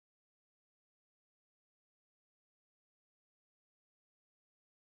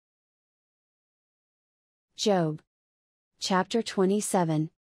Job. Chapter 27.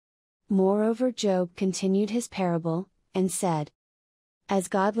 Moreover Job continued his parable, and said, As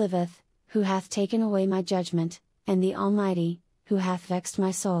God liveth, who hath taken away my judgment, and the Almighty, who hath vexed my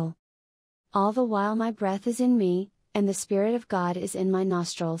soul. All the while my breath is in me, and the Spirit of God is in my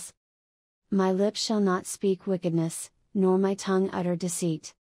nostrils. My lips shall not speak wickedness, nor my tongue utter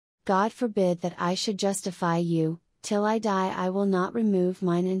deceit. God forbid that I should justify you, till I die I will not remove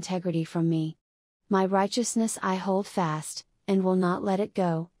mine integrity from me. My righteousness I hold fast, and will not let it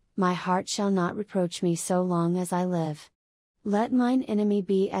go, my heart shall not reproach me so long as I live. Let mine enemy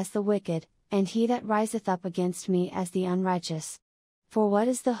be as the wicked, and he that riseth up against me as the unrighteous. For what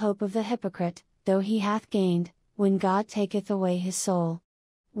is the hope of the hypocrite, though he hath gained, when God taketh away his soul?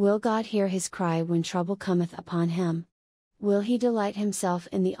 Will God hear his cry when trouble cometh upon him? Will he delight himself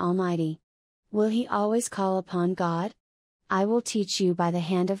in the Almighty? Will he always call upon God? I will teach you by the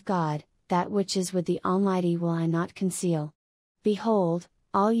hand of God, that which is with the Almighty will I not conceal. Behold,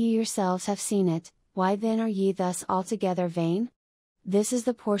 all ye yourselves have seen it, why then are ye thus altogether vain? This is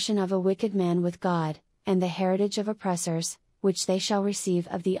the portion of a wicked man with God, and the heritage of oppressors, which they shall receive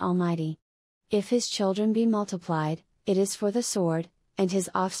of the Almighty. If his children be multiplied, it is for the sword, and his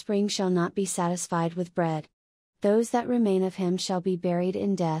offspring shall not be satisfied with bread. Those that remain of him shall be buried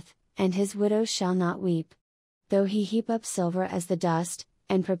in death, and his widows shall not weep. Though he heap up silver as the dust,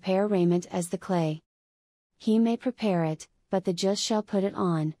 and prepare raiment as the clay. He may prepare it, but the just shall put it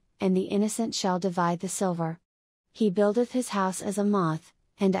on, and the innocent shall divide the silver. He buildeth his house as a moth,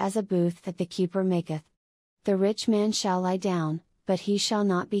 and as a booth that the keeper maketh. The rich man shall lie down, but he shall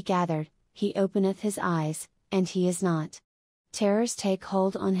not be gathered, he openeth his eyes, and he is not. Terrors take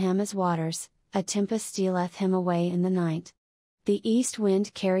hold on him as waters, a tempest stealeth him away in the night. The east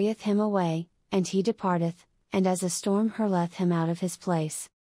wind carrieth him away, and he departeth, and as a storm hurleth him out of his place.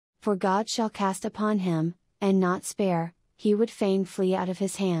 For God shall cast upon him, and not spare, he would fain flee out of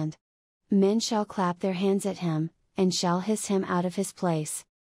his hand. Men shall clap their hands at him, and shall hiss him out of his place.